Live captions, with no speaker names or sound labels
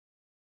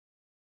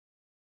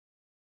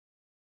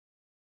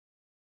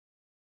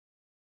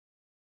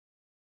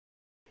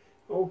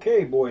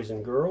Okay, boys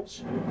and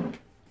girls,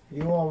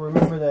 you all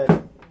remember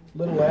that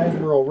little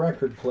Admiral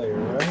record player,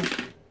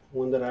 right?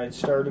 One that I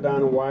started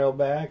on a while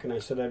back, and I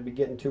said I'd be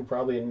getting to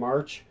probably in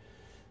March.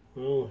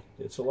 Well,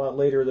 it's a lot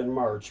later than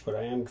March, but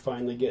I am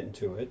finally getting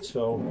to it.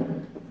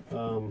 So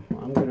I'm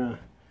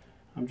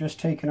just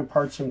taking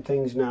apart some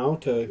things now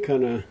to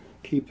kind of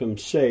keep them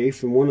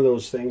safe. And one of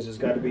those things has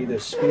got to be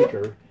this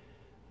speaker.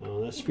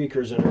 That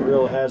speaker's in a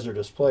real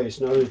hazardous place.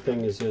 Another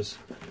thing is this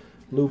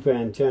loop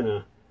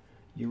antenna.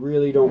 You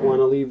really don't want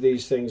to leave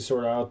these things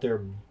sort of out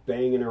there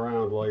banging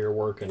around while you're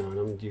working on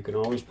them. You can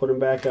always put them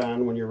back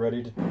on when you're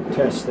ready to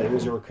test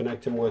things, or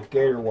connect them with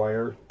gator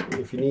wire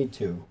if you need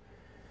to.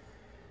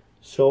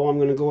 So I'm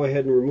going to go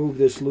ahead and remove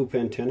this loop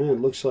antenna.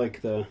 It looks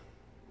like the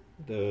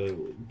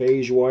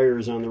beige wire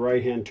is on the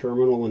right hand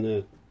terminal when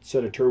the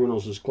set of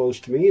terminals is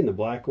close to me, and the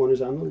black one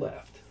is on the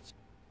left.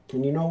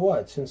 And you know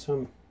what? Since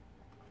I'm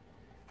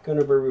going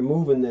to be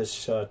removing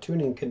this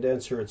tuning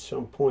condenser at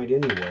some point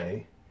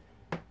anyway,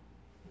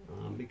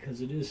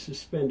 because it is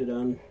suspended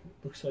on,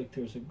 looks like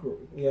there's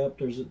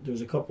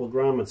a couple of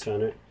grommets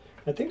on it.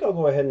 I think I'll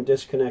go ahead and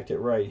disconnect it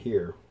right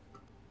here.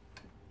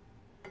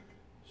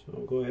 So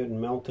I'll go ahead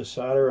and melt the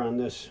solder on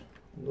this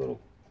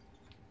little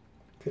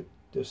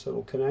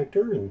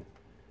connector, and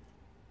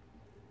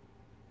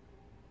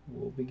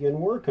we'll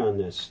begin work on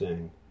this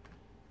thing.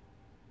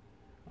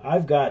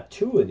 I've got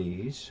two of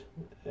these.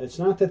 It's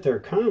not that they're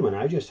common,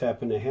 I just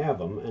happen to have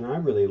them, and I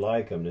really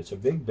like them. It's a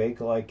big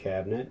Bakelite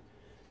cabinet.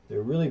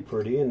 They're really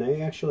pretty, and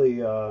they actually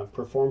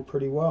perform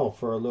pretty well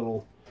for a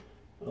little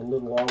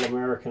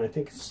All-American. I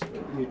think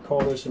you'd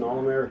call this an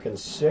All-American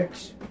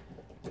 6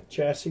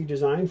 chassis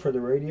design for the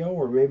radio,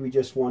 or maybe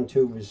just one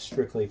tube is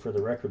strictly for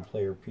the record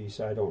player piece.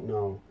 I don't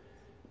know,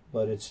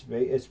 but it's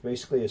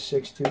basically a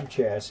 6-tube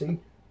chassis,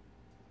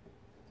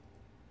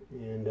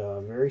 and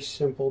very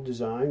simple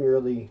design.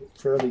 Really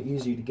fairly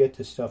easy to get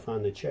this stuff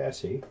on the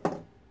chassis.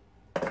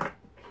 I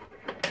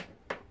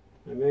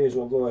may as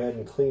well go ahead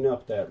and clean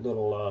up that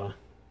little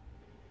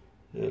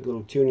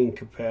tuning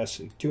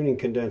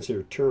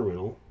condenser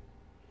terminal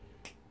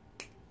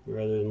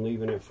rather than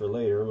leaving it for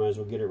later. Might as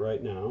well get it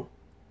right now.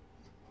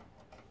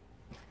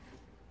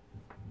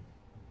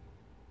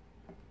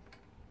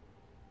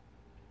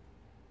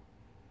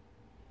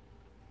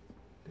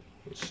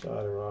 Get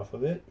solder off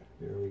of it.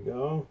 There we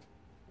go.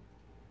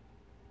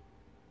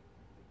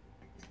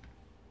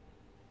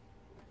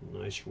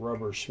 Nice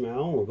rubber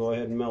smell. We'll go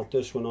ahead and melt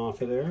this one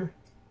off of there.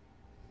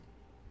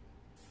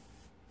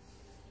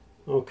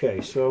 Okay,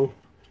 so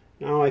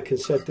now I can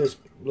set this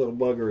little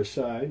bugger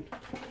aside.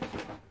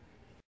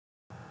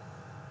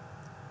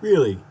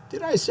 Really?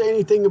 Did I say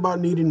anything about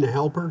needing a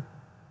helper?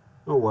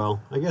 Oh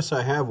well, I guess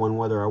I have one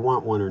whether I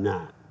want one or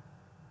not.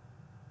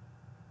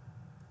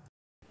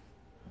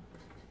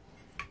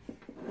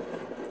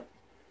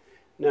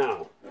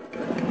 Now,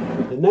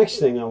 the next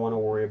thing I want to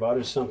worry about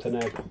is something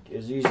that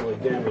is easily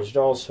damaged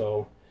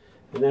also,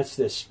 and that's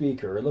this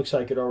speaker. It looks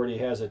like it already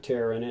has a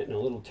tear in it and a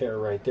little tear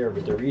right there,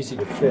 but they're easy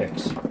to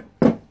fix.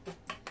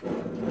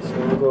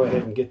 So I'll go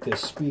ahead and get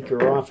this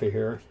speaker off of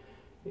here,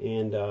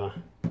 and I'm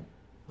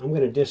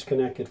going to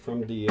disconnect it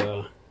from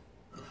the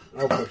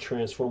output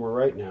transformer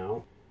right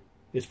now.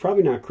 It's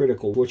probably not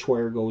critical which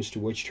wire goes to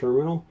which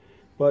terminal,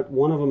 but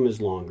one of them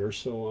is longer,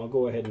 so I'll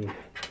go ahead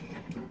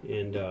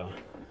and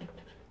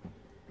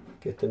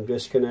get them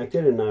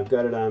disconnected, and I've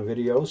got it on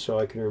video so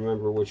I can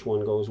remember which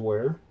one goes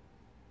where.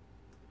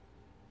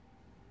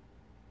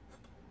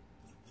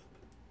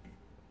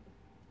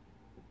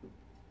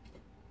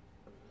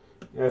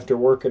 After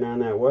working on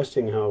that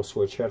Westinghouse,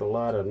 which had a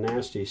lot of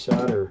nasty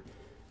solder,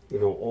 you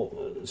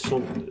know,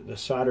 the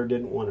solder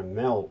didn't want to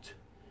melt.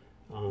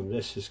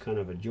 This is kind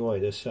of a joy.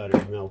 This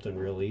solder's melting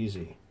real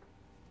easy.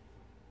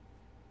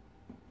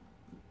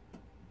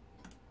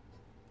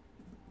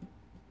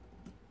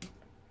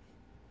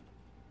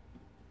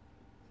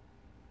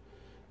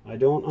 I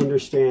don't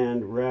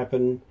understand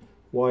wrapping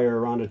wire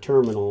around a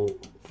terminal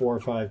 4 or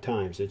 5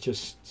 times. It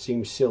just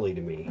seems silly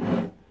to me.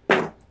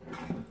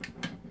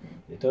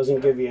 It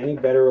doesn't give you any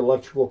better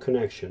electrical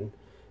connection,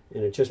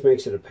 and it just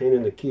makes it a pain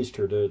in the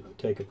keister to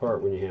take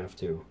apart when you have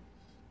to.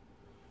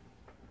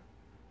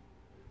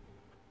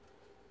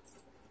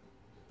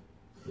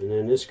 And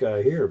then this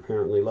guy here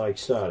apparently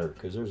likes solder,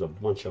 because there's a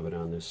bunch of it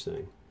on this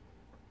thing.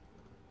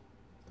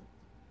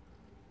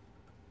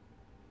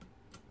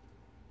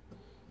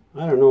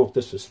 I don't know if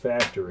this is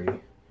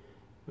factory,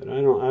 but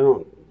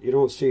you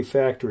don't see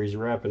factories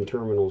wrapping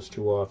terminals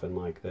too often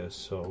like this,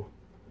 so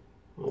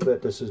I'll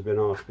bet this has been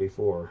off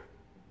before.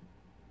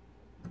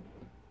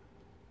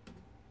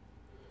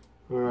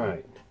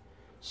 Alright,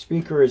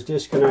 speaker is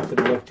disconnected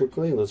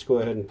electrically. Let's go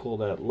ahead and pull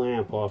that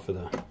lamp off of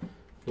the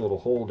little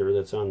holder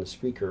that's on the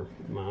speaker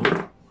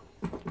mount.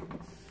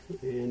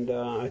 And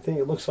I think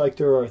it looks like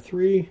there are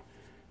 3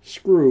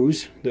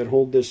 screws that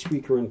hold this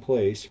speaker in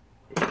place.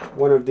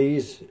 One of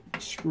these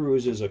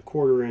screws is a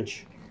 1/4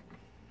 inch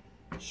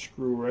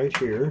screw right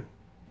here.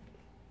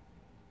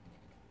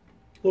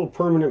 Little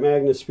permanent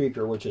magnet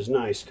speaker, which is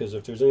nice because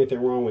if there's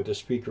anything wrong with the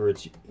speaker,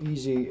 it's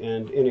easy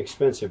and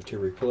inexpensive to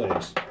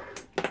replace.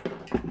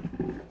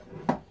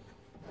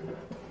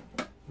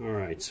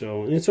 Alright,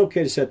 so and it's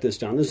okay to set this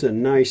down. This is a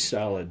nice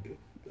solid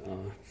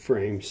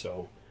frame,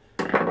 so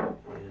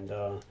and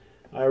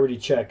I already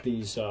checked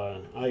these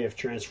IF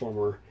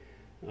transformer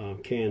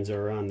cans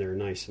are on there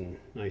nice and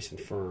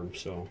firm,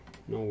 so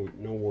no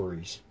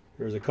worries.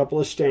 There's a couple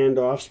of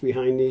standoffs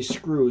behind these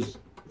screws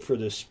for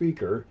this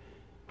speaker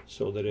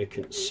so that it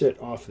can sit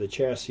off the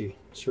chassis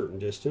a certain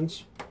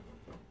distance,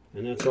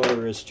 and that's all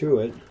there is to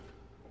it.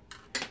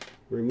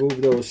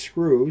 Remove those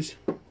screws,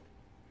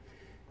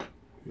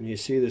 and you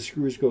see the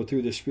screws go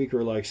through the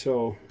speaker like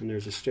so, and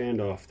there's a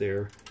standoff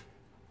there,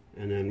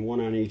 and then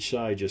one on each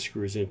side just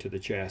screws into the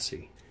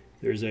chassis.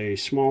 There's a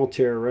small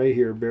tear right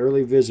here,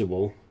 barely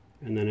visible,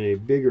 and then a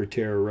bigger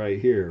tear right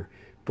here.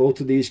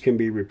 Both of these can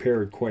be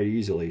repaired quite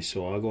easily,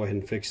 so I'll go ahead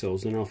and fix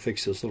those. Then I'll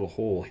fix this little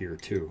hole here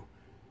too.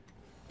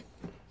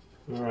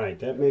 Alright,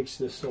 that makes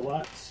this a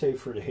lot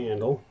safer to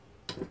handle.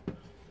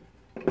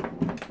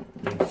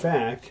 In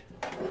fact,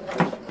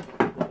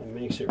 it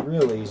makes it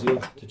real easy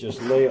to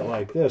just lay it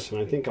like this,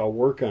 and I think I'll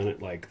work on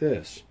it like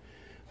this.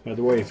 By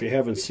the way, if you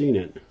haven't seen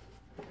it,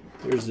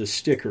 there's the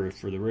sticker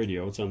for the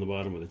radio. It's on the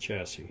bottom of the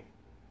chassis.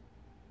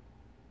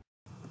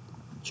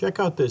 Check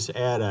out this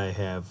ad I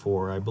have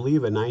for, I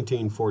believe, a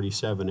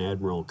 1947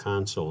 Admiral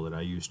console that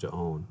I used to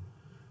own.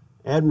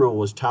 Admiral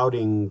was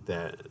touting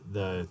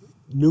the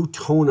new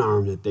tone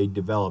arm that they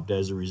developed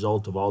as a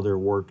result of all their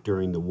work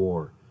during the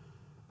war.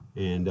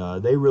 And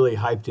they really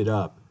hyped it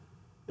up.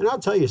 And I'll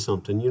tell you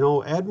something, you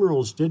know,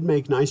 Admirals did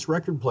make nice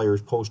record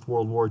players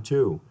post-World War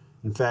II.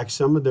 In fact,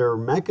 some of their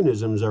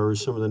mechanisms are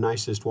some of the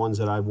nicest ones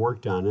that I've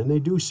worked on, and they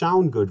do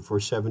sound good for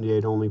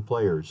 78 only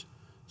players.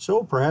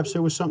 So perhaps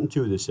there was something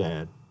to this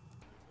ad.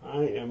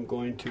 I am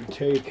going to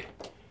take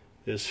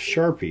this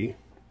Sharpie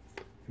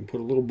and put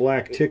a little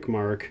black tick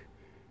mark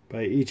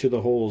by each of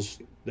the holes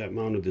that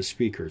mounted the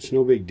speaker. It's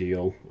no big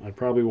deal. I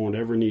probably won't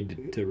ever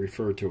need to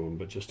refer to them,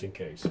 but just in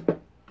case.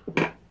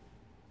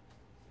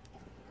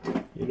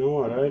 You know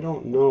what? I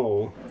don't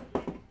know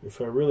if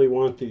I really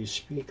want these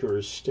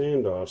speakers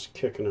standoffs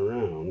kicking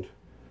around.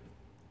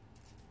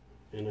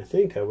 And I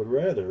think I would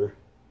rather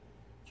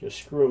just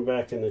screw them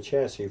back in the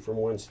chassis from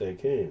whence they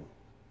came.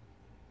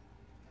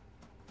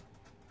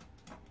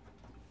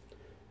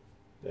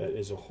 That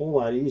is a whole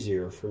lot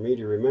easier for me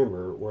to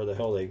remember where the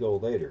hell they go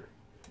later.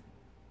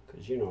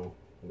 Because, you know,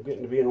 I'm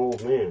getting to be an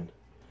old man.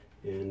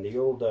 And the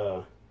old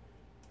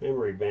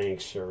memory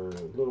banks are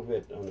a little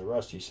bit on the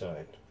rusty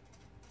side.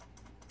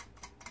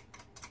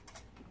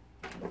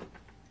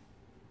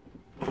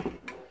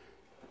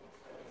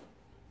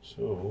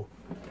 So,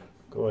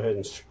 go ahead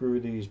and screw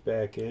these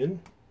back in.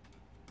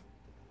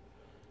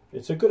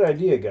 It's a good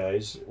idea,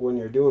 guys, when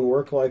you're doing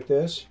work like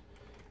this.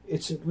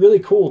 It's really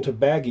cool to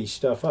baggie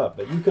stuff up,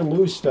 but you can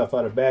lose stuff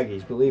out of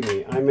baggies. Believe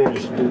me, I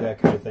manage to do that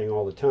kind of thing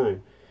all the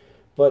time.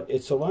 But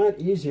it's a lot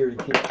easier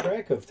to keep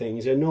track of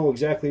things and know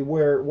exactly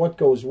what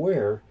goes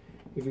where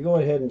if you go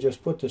ahead and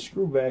just put the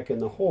screw back in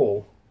the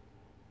hole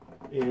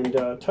and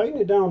tighten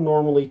it down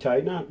normally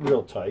tight, not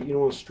real tight. You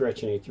don't want to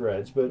stretch any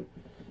threads, but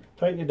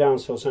tighten it down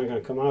so it's not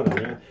going to come out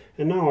on you.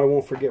 And now I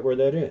won't forget where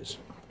that is.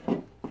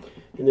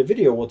 And the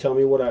video will tell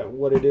me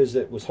what it is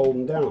that was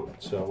holding down.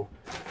 So,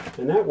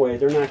 and that way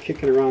they're not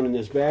kicking around in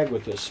this bag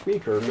with this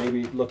speaker,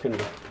 maybe looking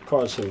to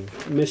cause some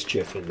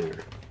mischief in there.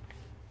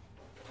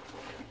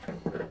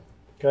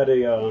 Got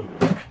a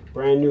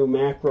brand new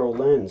macro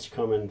lens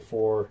coming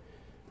for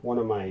one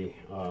of my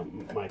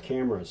my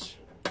cameras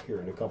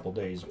here in a couple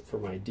days for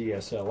my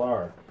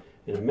DSLR.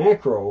 And a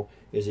macro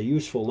is a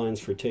useful lens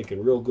for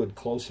taking real good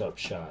close-up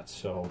shots.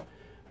 So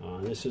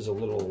this is a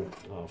little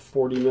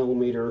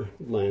 40mm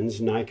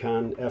lens,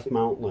 Nikon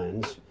F-mount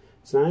lens.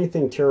 It's not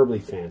anything terribly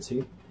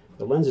fancy.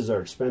 The lenses are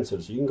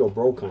expensive, so you can go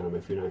broke on them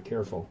if you're not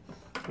careful.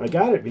 I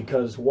got it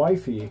because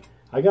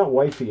I got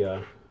wifey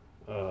a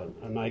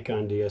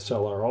Nikon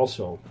DSLR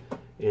also,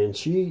 and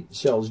she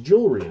sells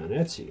jewelry on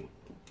Etsy.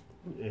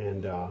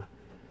 And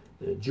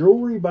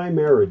Jewelry by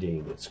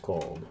Maradine, it's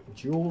called.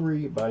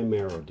 Jewelry by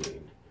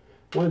Maradine.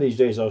 One of these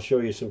days I'll show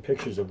you some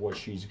pictures of what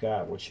she's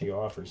got, what she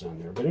offers on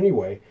there. But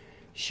anyway,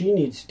 she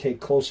needs to take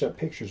close-up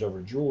pictures of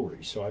her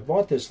jewelry. So I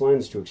bought this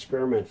lens to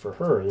experiment for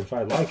her, and if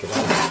I like it,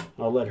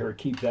 I'll let her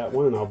keep that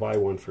one, and I'll buy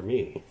one for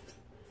me.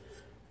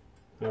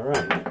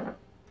 Alright,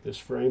 this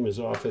frame is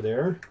off of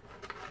there.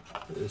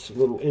 This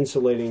little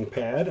insulating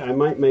pad. I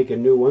might make a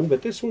new one,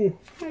 but this one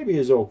maybe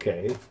is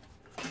okay.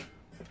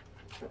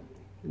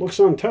 Looks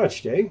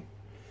untouched, eh?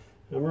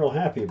 I'm real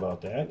happy about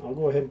that. I'll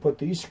go ahead and put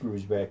these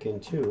screws back in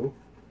too.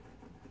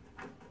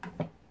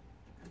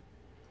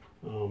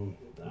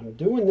 I'm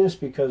doing this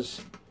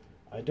because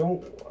I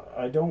don't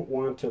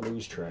want to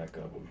lose track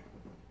of them.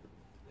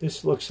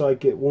 This looks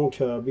like it won't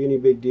be any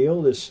big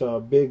deal. This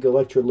big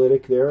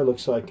electrolytic there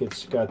looks like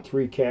it's got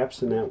 3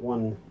 caps in that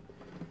one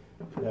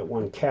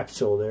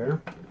capsule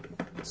there.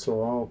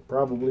 So I'll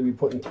probably be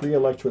putting 3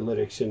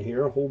 electrolytics in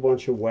here, a whole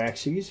bunch of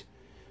waxies.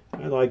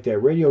 I like that.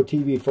 Radio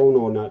TV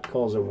Phono Nut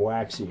calls them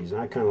waxies,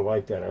 and I kind of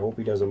like that. I hope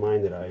he doesn't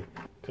mind that I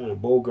kind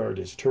of bogart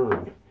his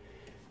term.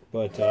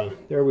 But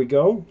there we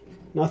go.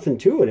 Nothing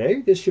to it,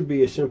 eh? This should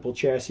be a simple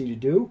chassis to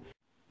do.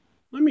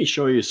 Let me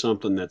show you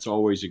something that's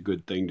always a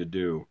good thing to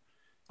do.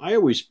 I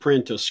always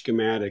print a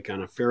schematic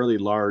on a fairly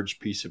large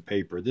piece of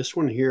paper. This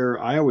one here,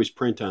 I always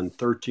print on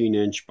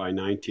 13-inch by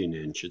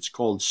 19-inch. It's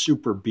called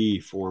Super B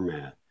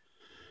format.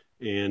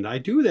 And I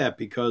do that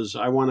because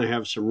I want to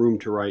have some room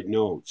to write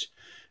notes.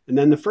 And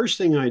then the first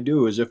thing I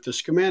do is if the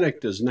schematic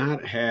does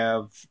not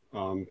have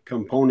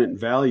component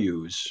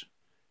values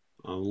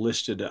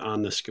listed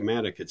on the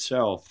schematic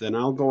itself, then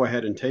I'll go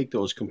ahead and take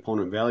those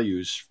component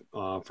values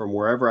from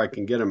wherever I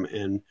can get them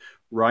and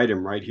write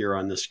them right here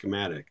on the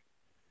schematic.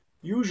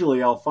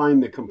 Usually I'll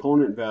find the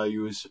component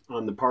values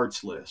on the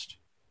parts list.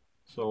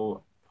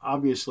 So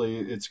obviously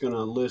it's going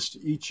to list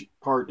each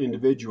part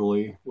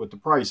individually with the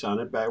price on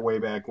it way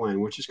back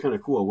when, which is kind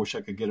of cool. I wish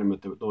I could get them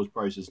at those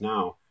prices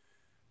now.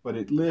 But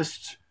it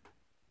lists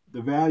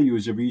the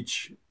values of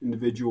each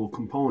individual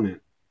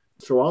component.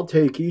 So I'll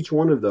take each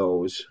one of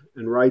those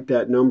and write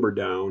that number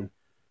down.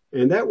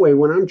 And that way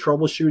when I'm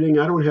troubleshooting,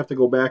 I don't have to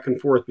go back and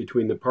forth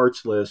between the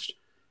parts list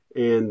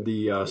and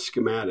the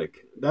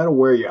schematic. That'll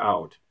wear you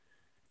out.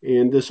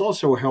 And this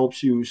also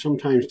helps you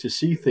sometimes to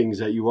see things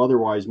that you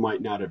otherwise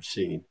might not have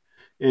seen.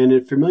 And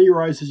it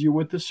familiarizes you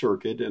with the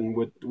circuit and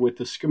with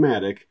the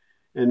schematic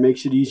and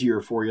makes it easier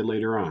for you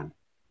later on.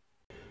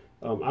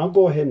 I'll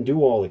go ahead and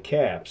do all the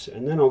caps,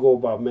 and then I'll go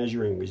about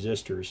measuring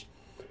resistors.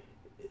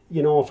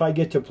 You know, if I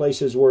get to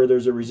places where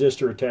there's a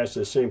resistor attached to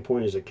the same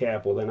point as a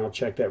cap, well, then I'll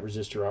check that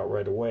resistor out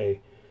right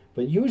away.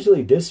 But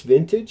usually this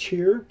vintage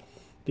here,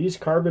 these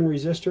carbon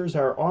resistors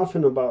are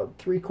often about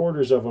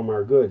 3/4 of them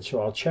are good, so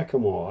I'll check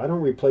them all. I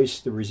don't replace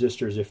the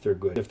resistors if they're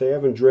good. If they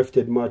haven't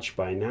drifted much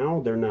by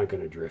now, they're not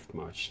going to drift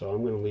much, so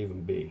I'm going to leave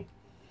them be.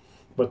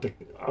 But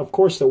of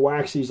course the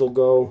waxies will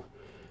go.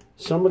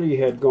 Somebody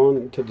had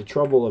gone to the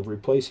trouble of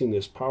replacing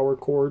this power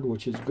cord,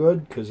 which is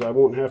good because I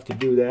won't have to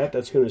do that.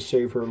 That's going to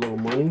save her a little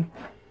money.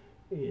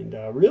 And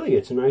really,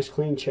 it's a nice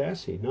clean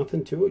chassis.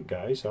 Nothing to it,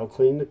 guys. I'll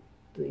clean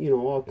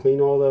I'll clean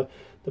all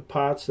the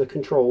pots, the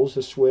controls,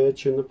 the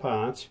switch, and the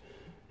pots,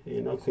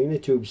 and I'll clean the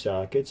tube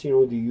sockets. You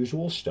know, the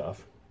usual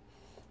stuff.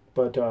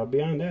 But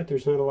beyond that,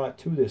 there's not a lot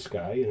to this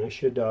guy,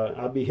 and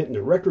I'll be hitting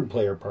the record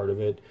player part of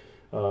it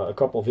a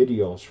couple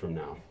videos from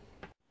now.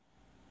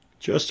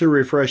 Just to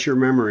refresh your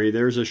memory,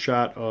 there's a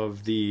shot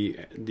of the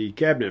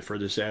cabinet for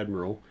this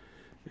Admiral.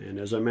 And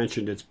as I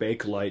mentioned, it's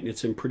Bakelite and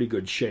it's in pretty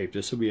good shape.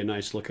 This will be a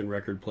nice looking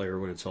record player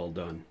when it's all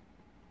done.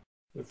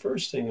 The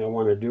first thing I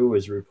want to do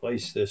is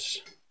replace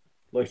this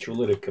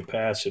electrolytic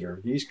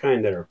capacitor. These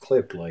kind that are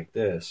clipped like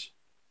this,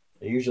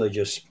 they usually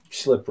just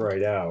slip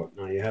right out.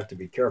 Now you have to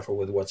be careful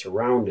with what's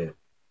around it.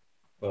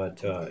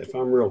 But if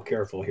I'm real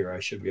careful here, I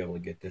should be able to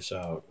get this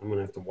out. I'm going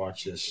to have to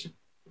watch this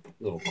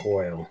little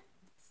coil.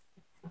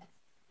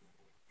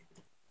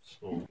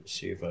 So let me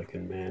see if I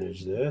can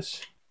manage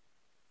this.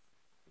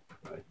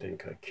 I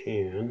think I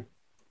can.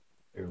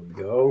 There we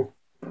go.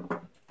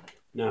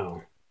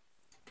 Now,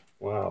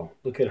 wow,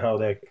 look at how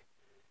that,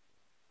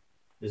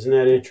 isn't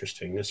that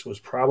interesting? This was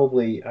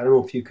probably, I don't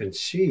know if you can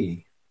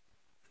see,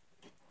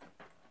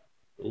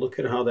 but look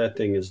at how that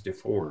thing is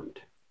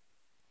deformed.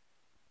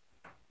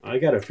 I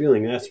got a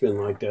feeling that's been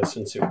like that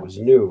since it was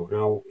new.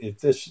 Now,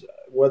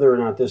 whether or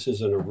not this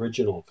is an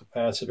original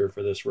capacitor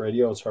for this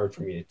radio, it's hard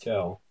for me to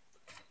tell.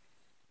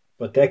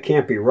 But that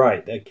can't be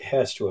right. That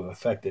has to have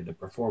affected the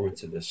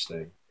performance of this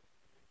thing.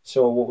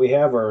 So what we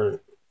have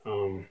are,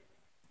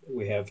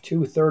 we have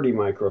two 30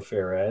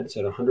 microfarads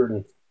at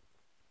 100,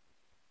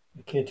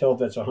 I can't tell if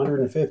that's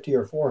 150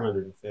 or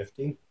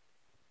 450.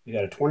 We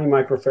got a 20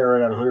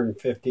 microfarad at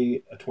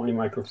 150, a 20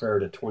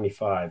 microfarad at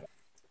 25.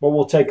 But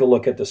we'll take a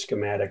look at the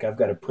schematic. I've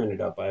got to print it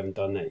up. I haven't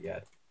done that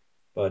yet.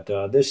 But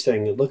this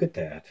thing, look at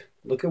that.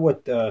 Look at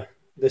what,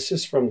 this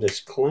is from this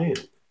clamp.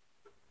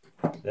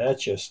 That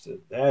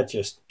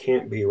just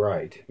can't be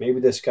right. Maybe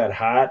this got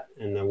hot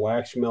and the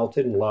wax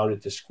melted and allowed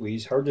it to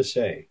squeeze. Hard to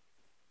say.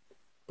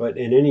 But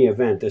in any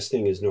event, this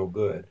thing is no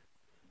good.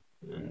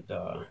 And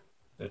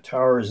the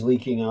tower is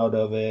leaking out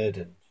of it.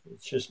 And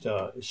it's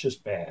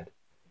just bad.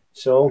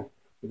 So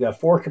we've got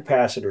 4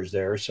 capacitors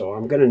there. So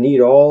I'm going to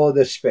need all of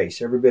this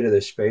space, every bit of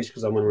this space,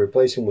 because I'm going to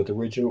replace them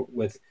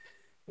with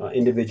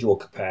individual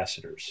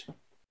capacitors.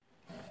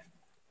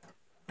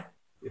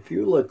 If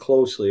you look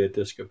closely at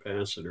this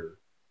capacitor,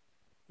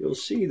 you'll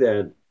see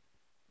that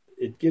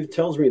it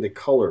tells me the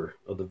color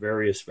of the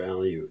various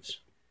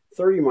values.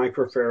 30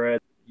 microfarad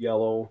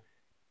yellow,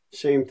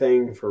 same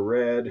thing for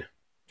red,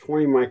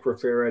 20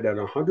 microfarad at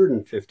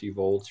 150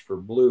 volts for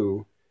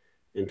blue,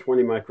 and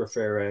 20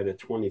 microfarad at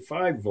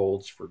 25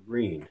 volts for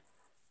green.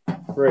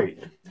 Great.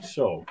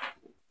 So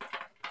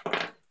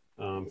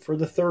for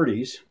the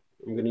 30s,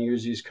 I'm going to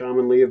use these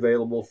commonly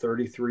available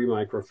 33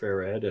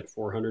 microfarad at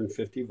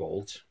 450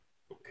 volts.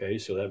 Okay,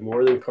 so that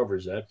more than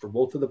covers that for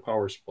both of the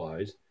power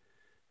supplies,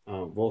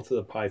 both of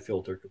the pi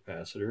filter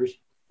capacitors.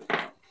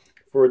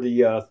 For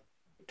the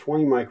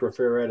 20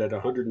 microfarad at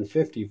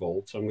 150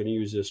 volts, I'm going to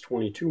use this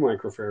 22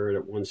 microfarad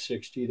at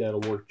 160. That'll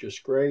work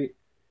just great.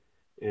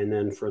 And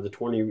then for the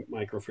 20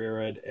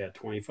 microfarad at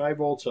 25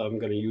 volts, I'm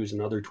going to use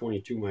another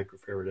 22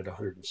 microfarad at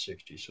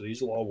 160. So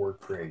these will all work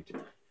great.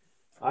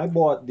 I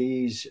bought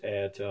these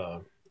at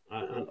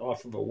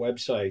off of a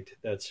website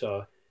that's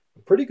a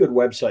pretty good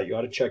website. You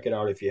ought to check it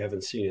out if you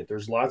haven't seen it.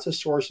 There's lots of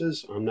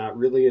sources. I'm not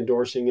really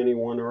endorsing any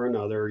one or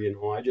another. You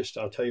know,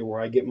 I'll tell you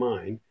where I get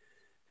mine,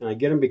 and I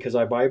get them because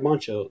I buy a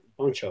bunch of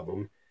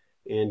them,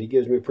 and he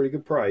gives me a pretty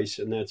good price,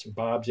 and that's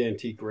Bob's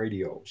Antique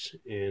Radios.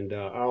 And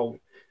I'll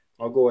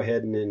go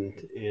ahead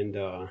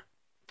and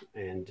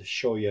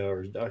show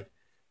you.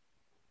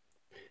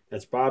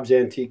 That's Bob's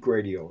Antique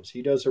Radios.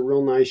 He does a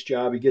real nice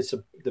job. He gets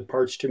the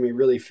parts to me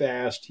really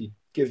fast. He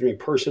gives me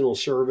personal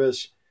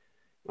service.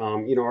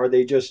 You know, are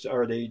they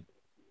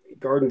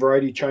garden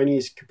variety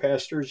Chinese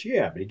capacitors?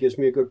 Yeah, but he gives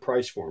me a good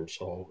price for them.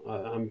 So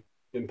I'm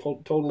been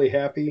totally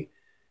happy.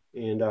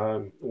 And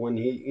when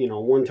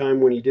one time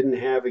when he didn't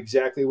have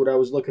exactly what I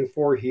was looking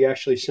for, he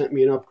actually sent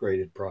me an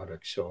upgraded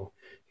product. So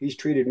he's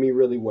treated me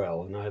really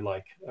well, and I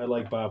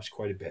like Bob's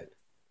quite a bit.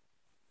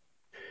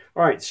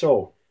 All right,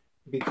 so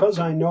because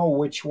I know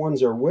which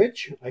ones are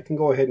which, I can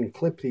go ahead and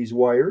clip these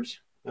wires.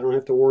 I don't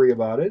have to worry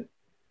about it,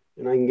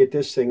 and I can get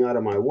this thing out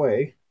of my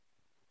way.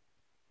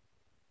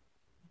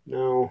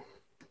 Now,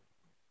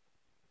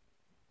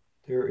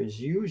 there is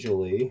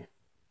usually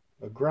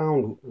a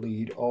ground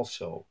lead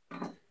also.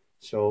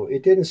 So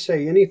it didn't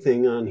say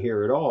anything on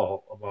here at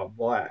all about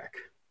black.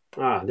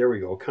 Ah, there we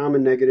go,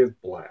 common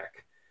negative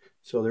black.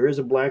 So there is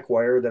a black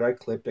wire that I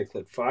clipped. I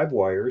clipped 5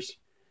 wires.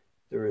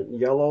 They're in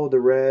yellow, the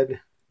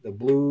red, the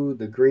blue,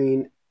 the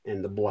green,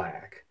 and the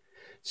black.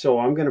 So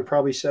I'm going to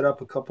probably set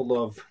up a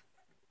couple of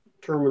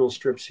terminal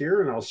strips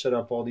here, and I'll set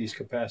up all these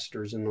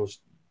capacitors in those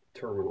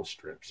terminal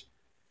strips.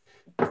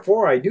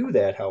 Before I do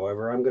that,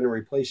 however, I'm going to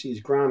replace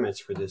these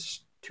grommets for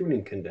this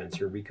tuning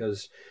condenser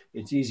because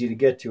it's easy to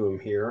get to them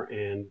here,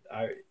 and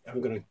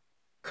I'm going to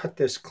cut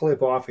this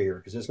clip off of here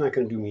because it's not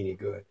going to do me any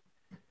good.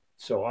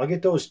 So I'll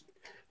get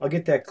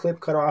that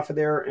clip cut off of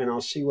there, and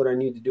I'll see what I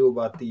need to do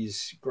about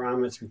these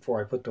grommets before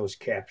I put those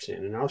caps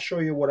in. And I'll show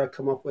you what I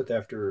come up with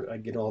after I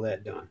get all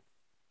that done.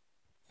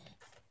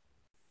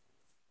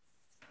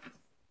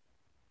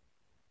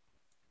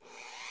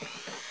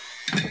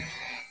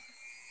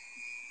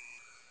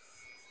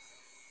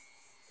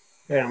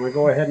 Okay, I'm going to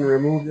go ahead and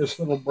remove this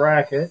little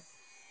bracket.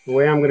 The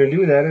way I'm going to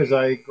do that is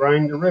I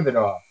grind the rivet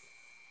off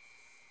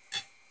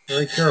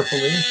very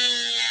carefully.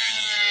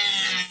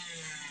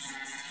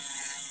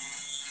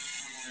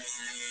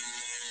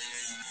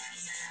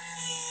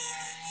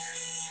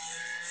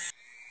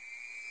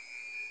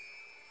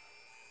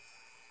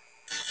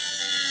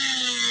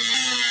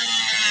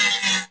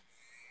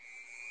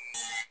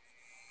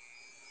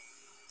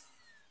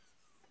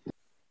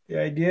 The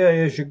idea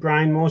is you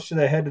grind most of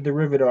the head of the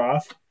rivet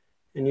off,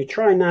 and you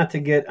try not to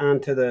get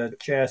onto the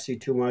chassis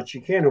too much. You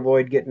can't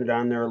avoid getting it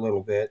on there a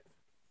little bit.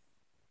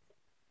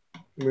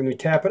 And when you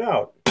tap it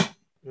out,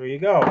 there you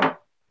go.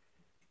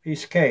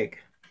 Piece of cake.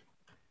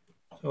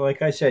 So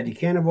like I said, you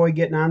can't avoid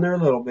getting on there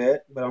a little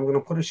bit, but I'm going to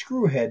put a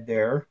screw head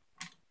there,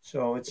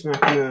 so it's not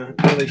going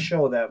to really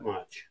show that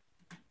much.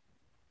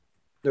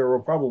 There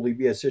will probably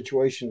be a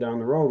situation down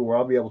the road where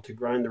I'll be able to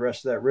grind the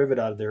rest of that rivet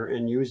out of there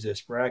and use this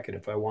bracket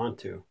if I want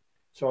to.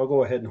 So I'll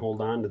go ahead and hold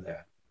on to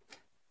that.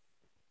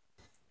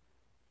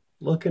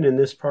 Looking in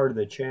this part of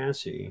the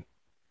chassis,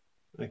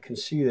 I can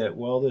see that,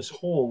 well, this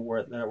hole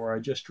where I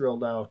just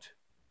drilled out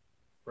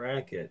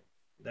bracket,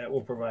 that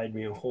will provide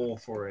me a hole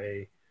for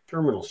a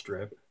terminal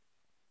strip.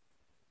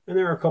 And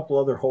there are a couple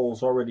other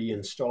holes already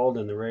installed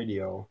in the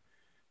radio.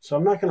 So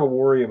I'm not going to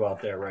worry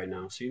about that right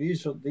now. See,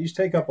 these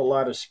take up a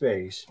lot of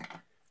space.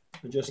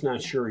 I'm just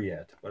not sure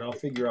yet, but I'll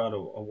figure out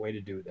a way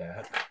to do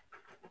that.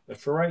 But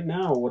for right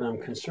now, what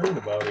I'm concerned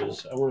about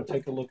is I want to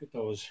take a look at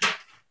those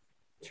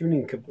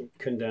tuning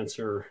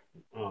condenser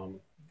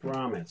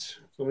grommets.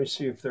 So let me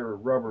see if they're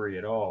rubbery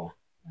at all.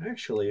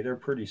 Actually, they're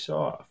pretty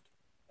soft.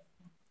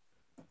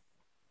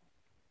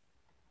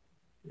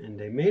 And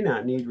they may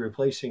not need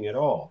replacing at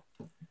all.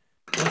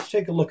 Let's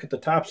take a look at the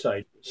top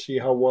side, see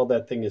how well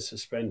that thing is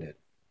suspended.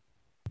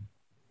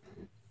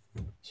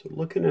 So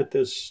looking at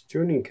this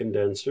tuning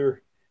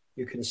condenser,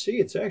 you can see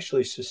it's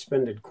actually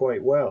suspended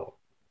quite well.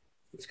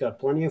 It's got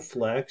plenty of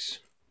flex.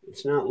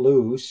 It's not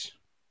loose.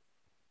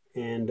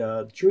 And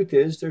the truth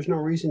is, there's no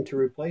reason to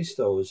replace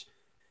those.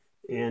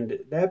 And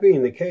that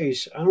being the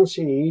case, I don't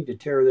see any need to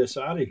tear this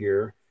out of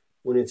here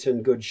when it's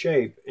in good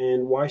shape.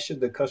 And why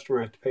should the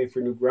customer have to pay for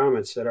new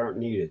grommets that aren't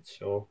needed?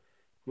 So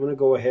I'm going to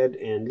go ahead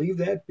and leave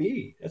that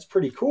be. That's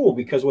pretty cool,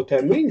 because what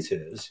that means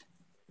is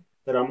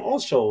that I'm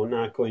also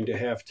not going to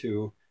have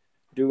to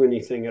do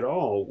anything at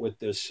all with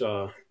this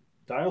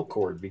dial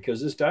cord,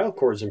 because this dial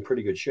cord is in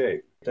pretty good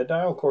shape. That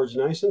dial cord is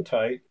nice and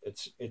tight.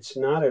 It's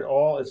not at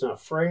all, it's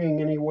not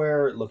fraying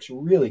anywhere. It looks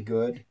really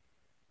good.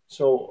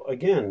 So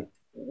again,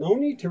 no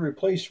need to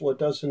replace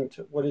what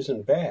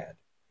isn't bad.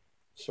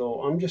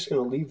 So I'm just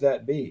going to leave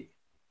that be.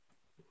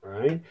 All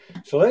right.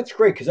 So that's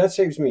great, because that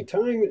saves me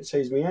time, it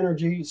saves me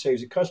energy, it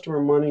saves the customer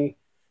money,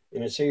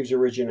 and it saves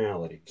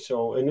originality.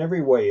 So in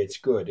every way, it's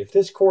good. If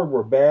this cord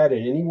were bad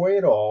in any way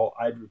at all,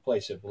 I'd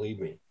replace it, believe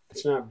me.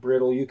 It's not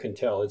brittle, you can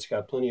tell. It's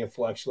got plenty of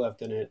flex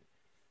left in it.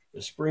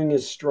 The spring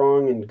is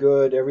strong and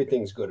good.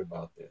 Everything's good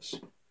about this.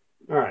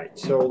 All right,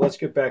 so let's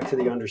get back to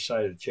the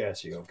underside of the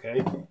chassis,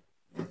 okay?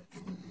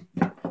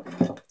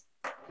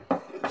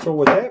 So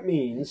what that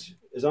means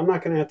is I'm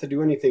not going to have to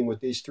do anything with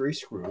these 3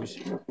 screws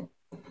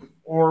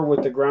or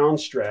with the ground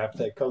strap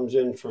that comes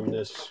in from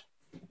this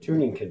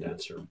tuning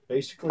condenser.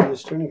 Basically,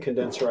 this tuning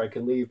condenser I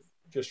can leave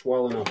just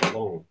well enough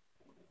alone.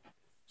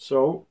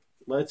 So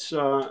let's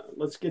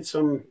get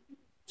some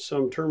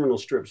terminal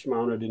strips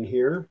mounted in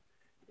here,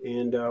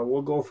 and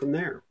we'll go from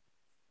there.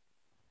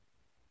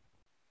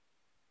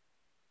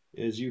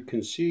 As you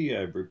can see,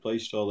 I've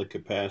replaced all the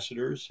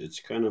capacitors.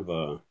 It's kind of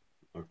a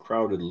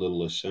crowded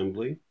little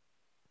assembly,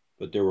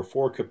 but there were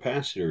 4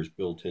 capacitors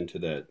built into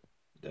that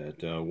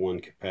one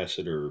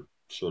capacitor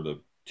sort of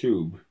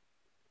tube,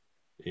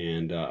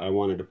 and I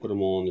wanted to put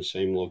them all in the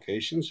same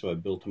location, so I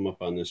built them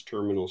up on this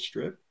terminal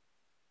strip.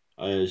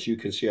 As you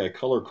can see, I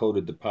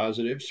color-coded the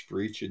positives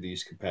for each of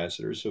these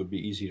capacitors, so it'd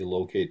be easy to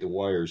locate the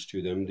wires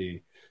to them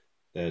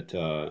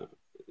that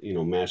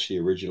match the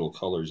original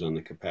colors on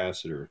the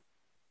capacitor.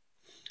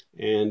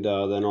 And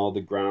then all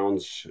the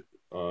grounds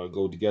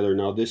go together.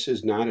 Now, this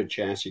is not a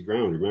chassis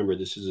ground. Remember,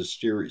 this is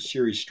a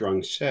series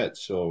strung set,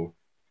 so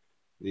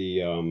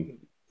the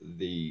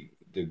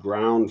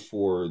ground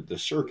for the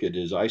circuit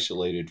is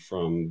isolated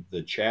from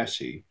the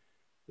chassis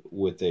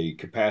with a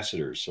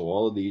capacitor. So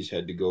all of these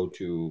had to go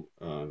to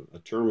a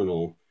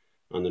terminal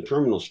on the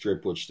terminal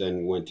strip, which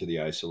then went to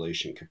the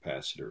isolation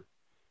capacitor.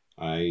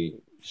 I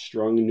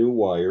strung new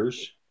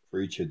wires for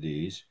each of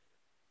these,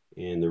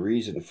 and the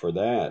reason for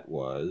that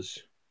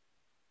was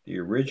the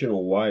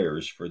original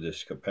wires for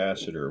this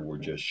capacitor were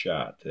just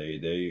shot.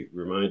 They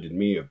reminded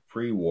me of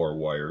pre-war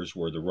wires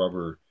where the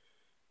rubber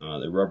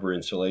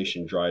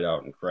insulation dried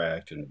out and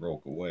cracked and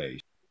broke away.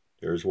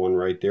 There's one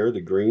right there, the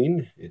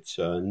green. It's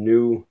a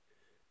new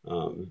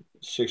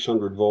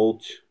 600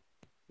 volt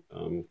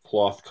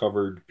cloth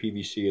covered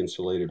PVC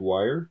insulated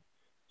wire.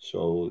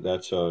 So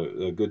that's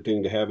a good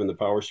thing to have in the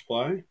power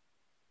supply.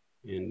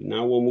 And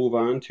now we'll move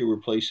on to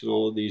replacing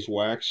all of these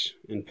wax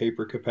and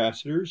paper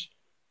capacitors.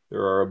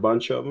 There are a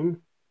bunch of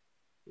them,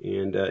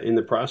 and in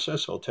the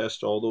process I'll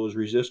test all those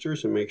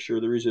resistors and make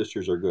sure the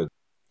resistors are good.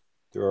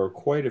 There are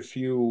quite a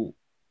few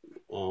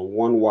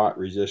 1 watt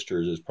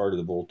resistors as part of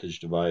the voltage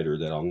divider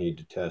that I'll need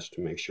to test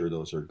to make sure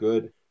those are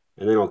good,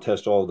 and then I'll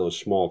test all of those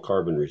small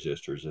carbon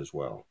resistors as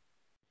well.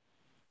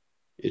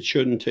 It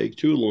shouldn't take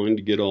too long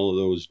to get all of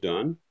those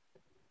done,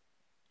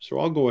 so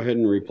I'll go ahead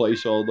and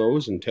replace all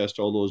those and test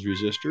all those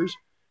resistors,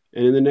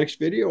 and in the next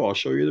video I'll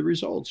show you the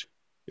results.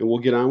 And we'll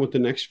get on with the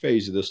next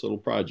phase of this little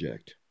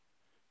project.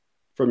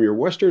 From your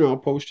Western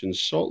Outpost in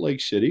Salt Lake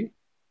City,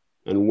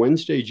 on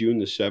Wednesday, June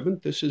the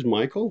 7th, this is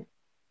Michael,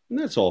 and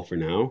that's all for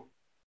now.